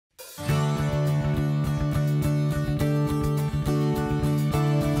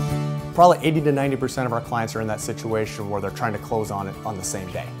Probably 80 to 90% of our clients are in that situation where they're trying to close on it on the same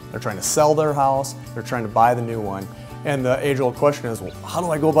day. They're trying to sell their house, they're trying to buy the new one, and the age-old question is, well, how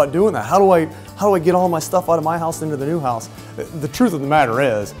do I go about doing that? How do I get all my stuff out of my house into the new house? The truth of the matter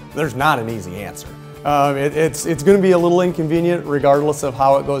is, there's not an easy answer. It's going to be a little inconvenient regardless of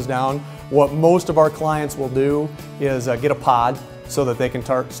how it goes down. What most of our clients will do is get a pod so that they can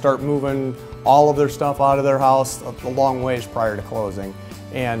start moving all of their stuff out of their house a long ways prior to closing.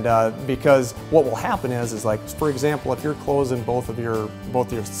 And because what will happen is like, for example, if you're closing both your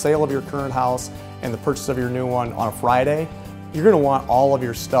sale of your current house and the purchase of your new one on a Friday, you're going to want all of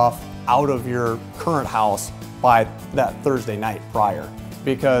your stuff out of your current house by that Thursday night prior,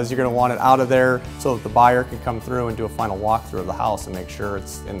 because you're going to want it out of there so that the buyer can come through and do a final walkthrough of the house and make sure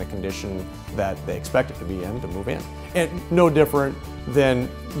it's in the condition that they expect it to be in to move in. And no different than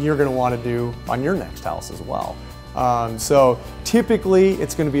you're going to want to do on your next house as well. So typically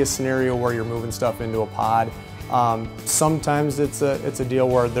it's going to be a scenario where you're moving stuff into a pod. Sometimes it's a deal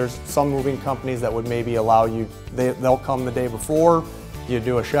where there's some moving companies that would maybe allow you, they'll come the day before, you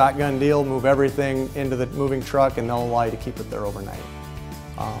do a shotgun deal, move everything into the moving truck, and they'll allow you to keep it there overnight.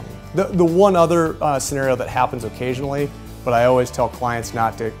 The one other scenario that happens occasionally, but I always tell clients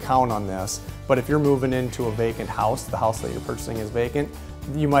not to count on this, but if you're moving into a vacant house, the house that you're purchasing is vacant,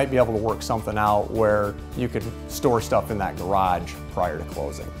 you might be able to work something out where you could store stuff in that garage prior to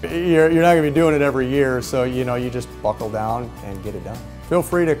closing. You're not going to be doing it every year, so you just buckle down and get it done. Feel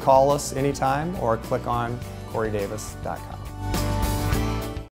free to call us anytime or click on KoryDavis.com.